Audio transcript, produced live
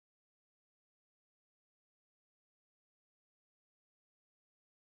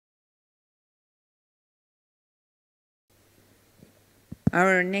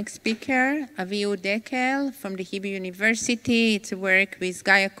Our next speaker, Avihu Dekel from the Hebrew University. It's a work with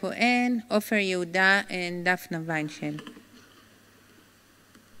Hacohen, Ofer Yehuda, and Daphna Weinshall.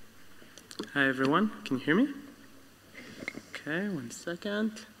 Hi everyone, can you hear me? Okay, 1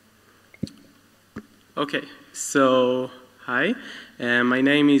 second. Okay, so hi, my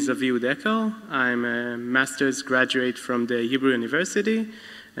name is Avihu Dekel. I'm a master's graduate from the Hebrew University,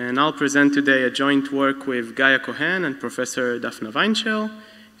 and I'll present today a joint work with Hacohen and Professor Daphna Weinshall.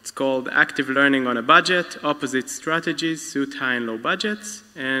 It's called Active Learning on a Budget, Opposite Strategies Suit High and Low Budgets,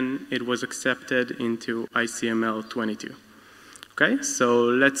 and it was accepted into ICML 22. Okay, so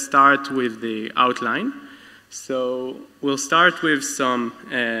let's start with the outline. So we'll start with some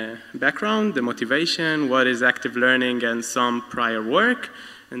background, the motivation, what is active learning, and some prior work.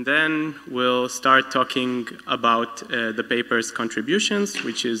 And then we'll start talking about the paper's contributions,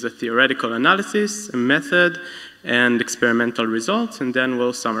 which is a theoretical analysis, a method, and experimental results, and then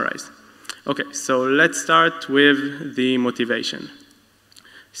we'll summarize. Okay, so let's start with the motivation.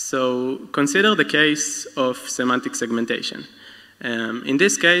 So consider the case of semantic segmentation. In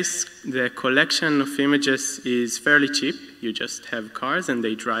this case, the collection of images is fairly cheap. You just have cars and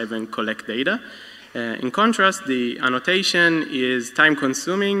they drive and collect data. In contrast, the annotation is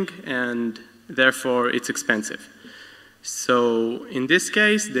time-consuming and therefore it's expensive. So in this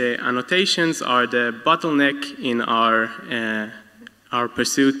case, the annotations are the bottleneck in our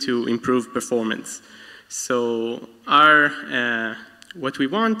pursuit to improve performance. So what we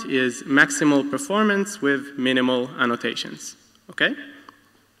want is maximal performance with minimal annotations. Okay?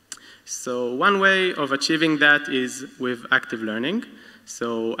 So one way of achieving that is with active learning.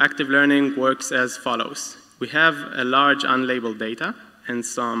 So active learning works as follows. We have a large unlabeled data and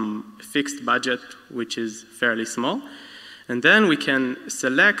some fixed budget, which is fairly small. And then we can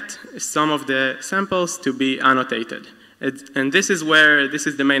select some of the samples to be annotated. And this is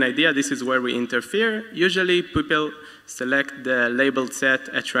the main idea. This is where we interfere. Usually people select the labeled set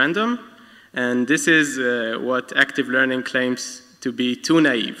at random. And this is what active learning claims to be too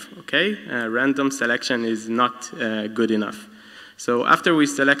naive, okay? Random selection is not good enough. So after we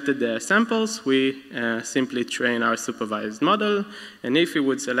selected the samples, we simply train our supervised model. And if we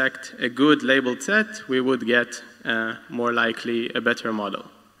would select a good labeled set, we would get more likely a better model.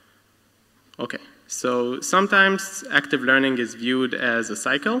 Okay, so sometimes active learning is viewed as a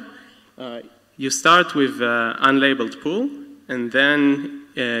cycle. You start with an unlabeled pool, and then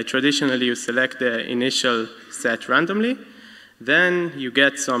traditionally you select the initial set randomly. Then you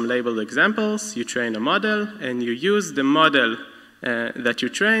get some labeled examples, you train a model, and you use the model that you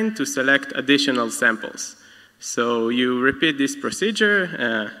train to select additional samples. So you repeat this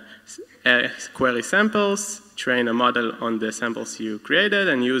procedure, query samples, train a model on the samples you created,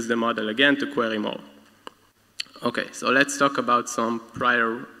 and use the model again to query more. Okay, so let's talk about some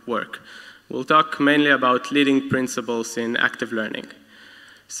prior work. We'll talk mainly about leading principles in active learning.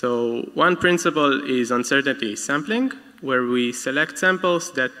 So one principle is uncertainty sampling, where we select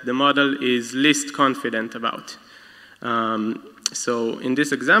samples that the model is least confident about. So in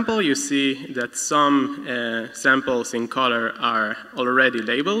this example, you see that some samples in color are already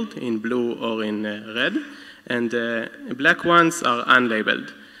labeled in blue or in red, and the black ones are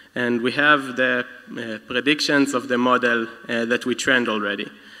unlabeled. And we have the predictions of the model that we trained already.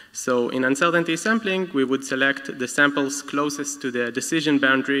 So in uncertainty sampling, we would select the samples closest to the decision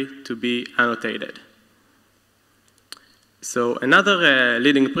boundary to be annotated. So another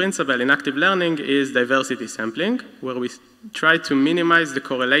leading principle in active learning is diversity sampling, where we try to minimize the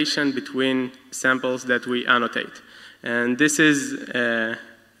correlation between samples that we annotate. And this is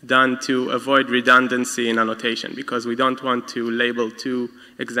done to avoid redundancy in annotation, because we don't want to label two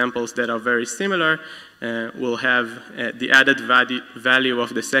examples that are very similar. We'll have the added value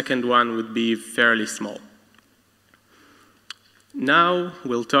of the second one would be fairly small. Now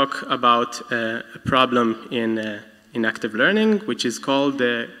we'll talk about a problem in active learning, which is called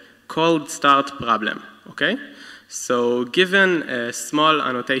the cold start problem, okay? So given a small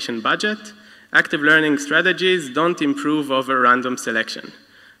annotation budget, active learning strategies don't improve over random selection.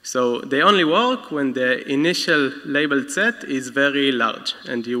 So they only work when the initial labeled set is very large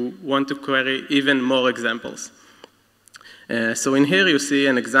and you want to query even more examples. So in here you see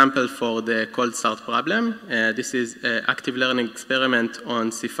an example for the cold start problem. This is an active learning experiment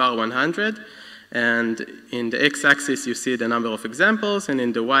on CIFAR 100. And in the x-axis, you see the number of examples, and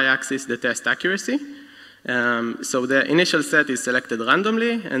in the y-axis, the test accuracy. So the initial set is selected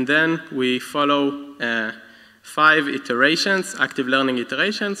randomly, and then we follow 5 iterations, active learning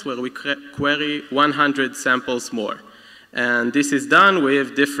iterations, where we query 100 samples more. And this is done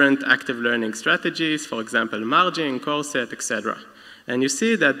with different active learning strategies, for example, margin, core set, etc. And you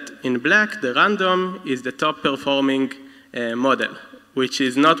see that in black, the random is the top performing model, which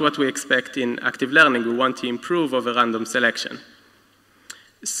is not what we expect in active learning. We want to improve over random selection.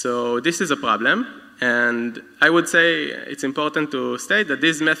 So this is a problem. And I would say it's important to state that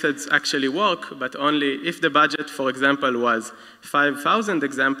these methods actually work, but only if the budget, for example, was 5,000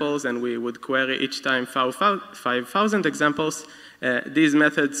 examples and we would query each time 5,000 examples, these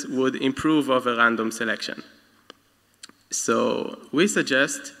methods would improve over random selection. So we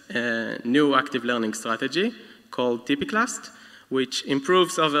suggest a new active learning strategy called TPClust, which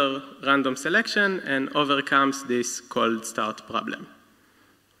improves over random selection and overcomes this cold start problem.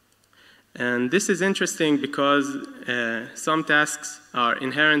 And this is interesting because some tasks are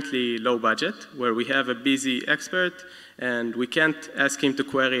inherently low budget, where we have a busy expert and we can't ask him to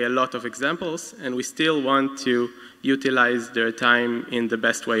query a lot of examples, and we still want to utilize their time in the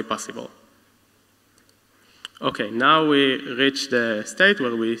best way possible. Okay, now we reach the state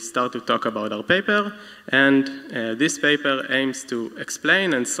where we start to talk about our paper, and this paper aims to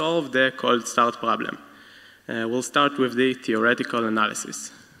explain and solve the cold start problem. We'll start with the theoretical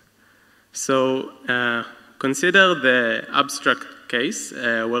analysis. So consider the abstract case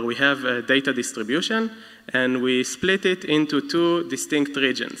where we have a data distribution and we split it into two distinct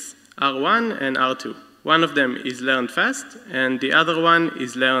regions, R1 and R2. One of them is learned fast and the other one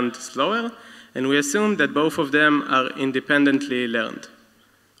is learned slower, and we assume that both of them are independently learned.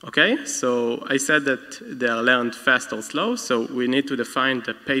 Okay, so I said that they are learned fast or slow, so we need to define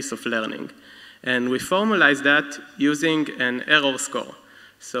the pace of learning. And we formalize that using an error score.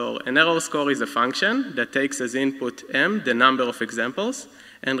 So an error score is a function that takes as input m, the number of examples,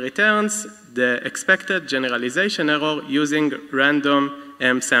 and returns the expected generalization error using random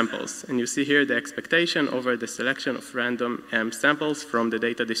m samples. And you see here the expectation over the selection of random m samples from the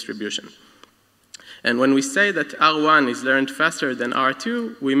data distribution. And when we say that R1 is learned faster than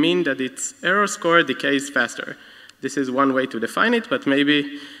R2, we mean that its error score decays faster. This is one way to define it, but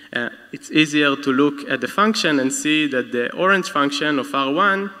maybe it's easier to look at the function and see that the orange function of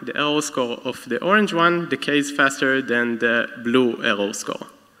R1, the error score of the orange one, decays faster than the blue error score.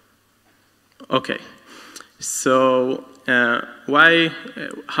 Okay, so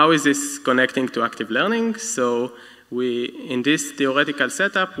how is this connecting to active learning? So in this theoretical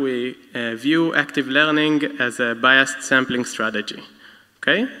setup, we view active learning as a biased sampling strategy.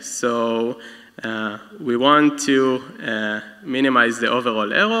 Okay, so we want to minimize the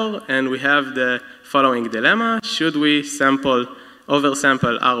overall error, and we have the following dilemma. Should we oversample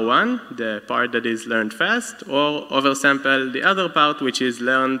R1, the part that is learned fast, or oversample the other part, which is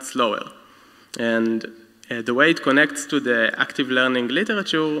learned slower? And the way it connects to the active learning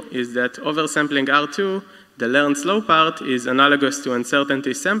literature is that oversampling R2, the learned slow part, is analogous to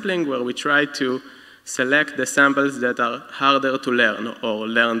uncertainty sampling, where we try to select the samples that are harder to learn or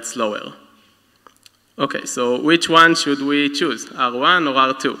learned slower. Okay, so which one should we choose, R1 or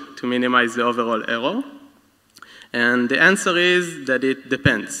R2, to minimize the overall error? And the answer is that it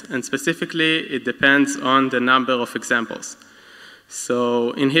depends, and specifically it depends on the number of examples.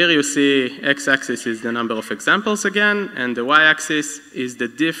 So in here you see x-axis is the number of examples again, and the y-axis is the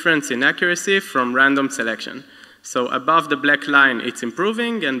difference in accuracy from random selection. So above the black line it's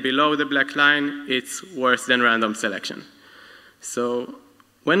improving, and below the black line it's worse than random selection. So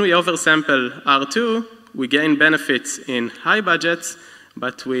when we oversample R2, we gain benefits in high budgets,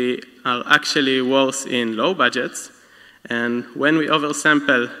 but we are actually worse in low budgets. And when we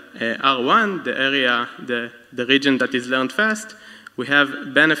oversample R1, the area, the region that is learned fast, we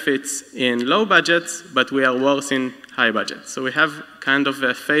have benefits in low budgets, but we are worse in high budgets. So we have kind of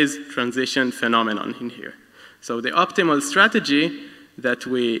a phase transition phenomenon in here. So the optimal strategy that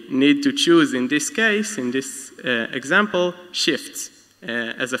we need to choose in this case, in this example, shifts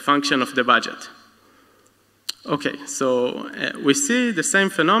as a function of the budget. Okay, so we see the same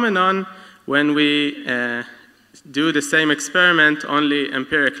phenomenon when we do the same experiment only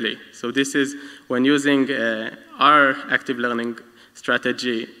empirically. So this is when using our active learning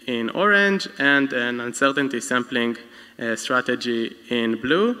strategy in orange and an uncertainty sampling strategy in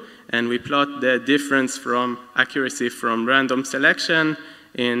blue, and we plot the difference from accuracy from random selection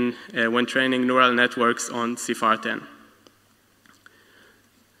when training neural networks on CIFAR-10.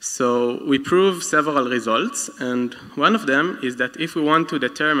 So we prove several results, and one of them is that if we want to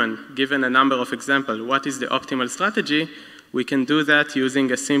determine, given a number of examples, what is the optimal strategy, we can do that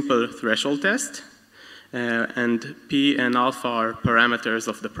using a simple threshold test, and P and alpha are parameters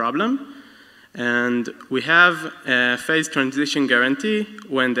of the problem. And we have a phase transition guarantee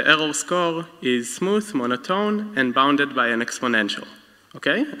when the error score is smooth, monotone, and bounded by an exponential.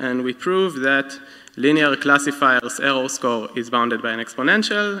 Okay? And we prove that linear classifier's error score is bounded by an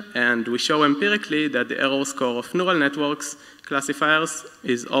exponential, and we show empirically that the error score of neural networks classifiers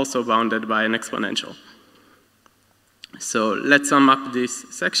is also bounded by an exponential. So let's sum up this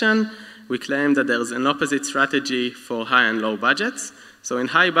section. We claim that there's an opposite strategy for high and low budgets. So in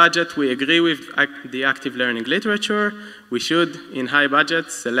high budget, we agree with the active learning literature. We should, in high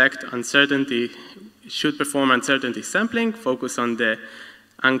budgets, select uncertainty, should perform uncertainty sampling, focus on the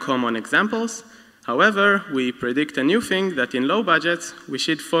uncommon examples. However, we predict a new thing that in low budgets, we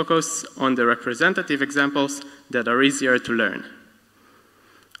should focus on the representative examples that are easier to learn.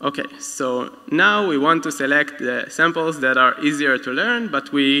 Okay, so now we want to select the samples that are easier to learn,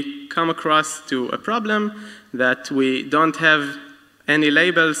 but we come across to a problem that we don't have any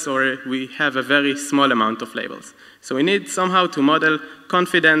labels, or we have a very small amount of labels. So we need somehow to model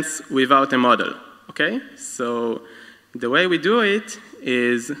confidence without a model, okay? So the way we do it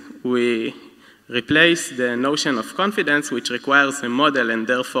is we replace the notion of confidence, which requires a model and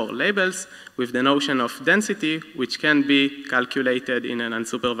therefore labels, with the notion of density, which can be calculated in an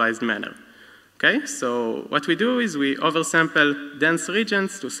unsupervised manner. Okay, so what we do is we oversample dense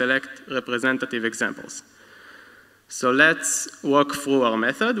regions to select representative examples. So let's walk through our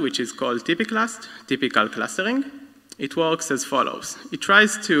method, which is called typical clustering. It works as follows. It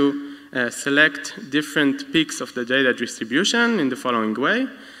tries to select different peaks of the data distribution in the following way.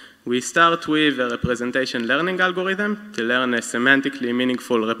 We start with a representation learning algorithm to learn a semantically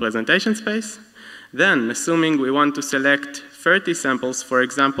meaningful representation space. Then, assuming we want to select 30 samples, for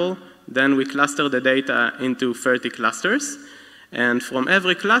example, then we cluster the data into 30 clusters. And from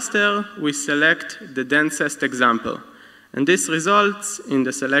every cluster, we select the densest example. And this results in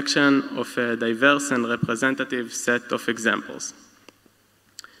the selection of a diverse and representative set of examples.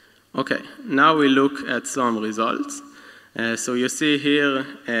 Okay, now we look at some results. So you see here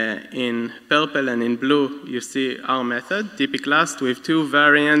in purple and in blue, you see our method, typiclust, with two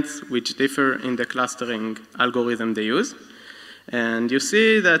variants which differ in the clustering algorithm they use. And you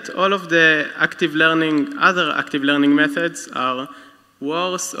see that all of the other active learning methods are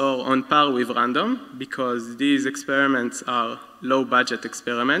worse or on par with random, because these experiments are low budget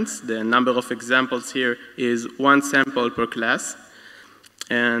experiments. The number of examples here is 1 sample per class.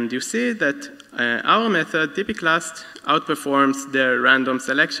 And you see that our method, typiclust, outperforms the random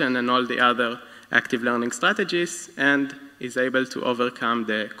selection and all the other active learning strategies and is able to overcome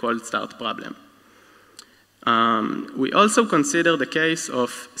the cold start problem. We also consider the case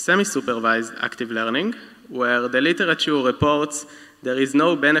of semi-supervised active learning, where the literature reports there is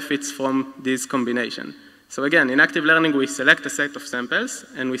no benefits from this combination. So again, in active learning, we select a set of samples,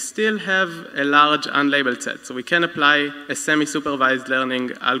 and we still have a large unlabeled set. So we can apply a semi-supervised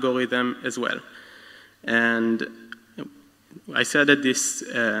learning algorithm as well. And I said that this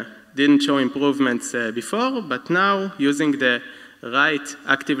didn't show improvements before, but now, using the right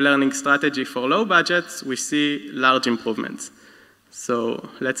active learning strategy for low budgets, we see large improvements. So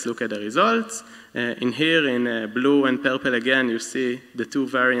let's look at the results. In here, in blue and purple again, you see the two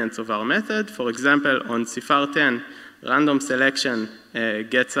variants of our method. For example, on CIFAR 10, random selection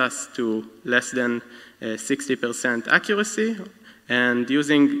gets us to less than 60% accuracy. And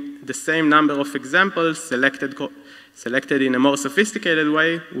using the same number of examples selected in a more sophisticated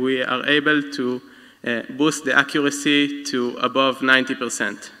way, we are able to boost the accuracy to above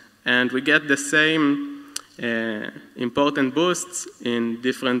 90%. And we get the same important boosts in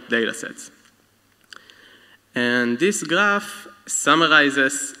different data sets. And this graph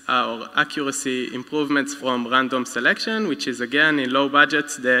summarizes our accuracy improvements from random selection, which is, again, in low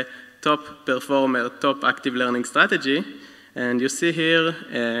budgets, the top performer, top active learning strategy. And you see here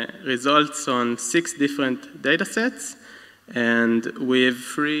results on 6 different data sets and with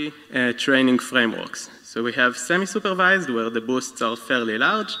 3 training frameworks. So we have semi-supervised, where the boosts are fairly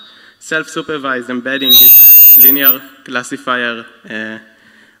large. Self-supervised embedding is a linear classifier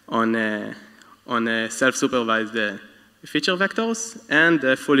on a self-supervised feature vectors,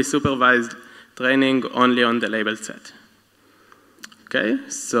 and fully supervised training only on the labeled set. Okay,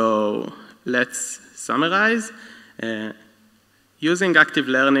 so let's summarize. Using active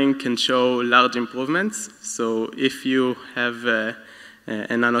learning can show large improvements. So if you have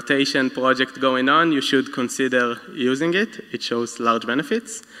an annotation project going on, you should consider using it. It shows large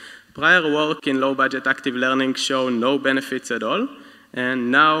benefits. Prior work in low-budget active learning showed no benefits at all.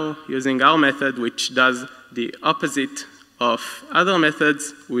 And now, using our method, which does the opposite of other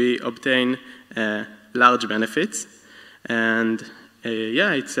methods, we obtain large benefits. And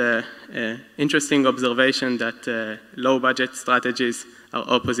yeah, it's an interesting observation that low-budget strategies are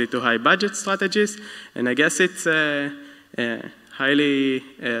opposite to high-budget strategies. And I guess it's highly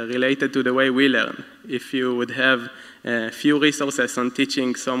related to the way we learn. If you would have a few resources on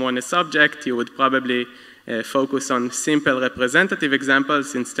teaching someone a subject, you would probably focus on simple representative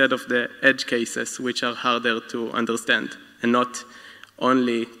examples instead of the edge cases, which are harder to understand, and not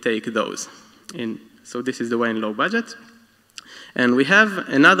only take those. So this is the way in low budget. And we have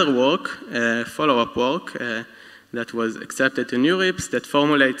another work, follow-up work, that was accepted in URIPS that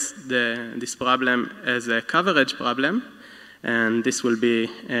formulates this problem as a coverage problem. And this will be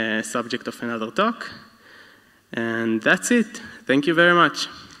a subject of another talk. And that's it. Thank you very much.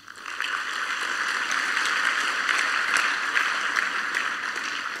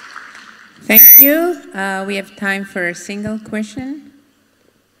 Thank you. We have time for a single question.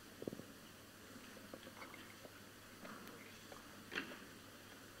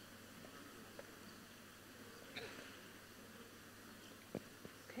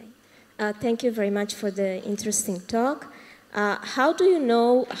 Okay. Thank you very much for the interesting talk. How do you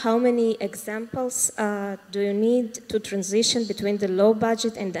know how many examples do you need to transition between the low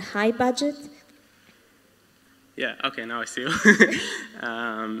budget and the high budget? Yeah, okay, now I see you.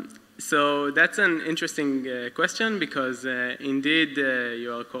 So that's an interesting question because indeed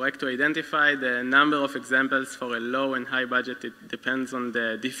you are correct to identify the number of examples for a low and high budget. It depends on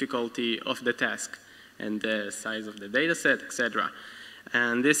the difficulty of the task and the size of the data set, etc.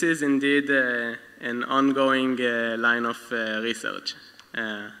 And this is indeed an ongoing line of research.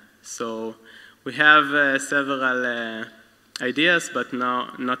 So we have several ideas, but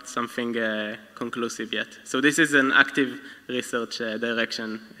not something conclusive yet. So this is an active research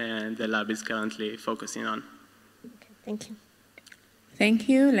direction the lab is currently focusing on. Okay, thank you. Thank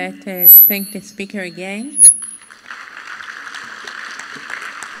you. Let's thank the speaker again.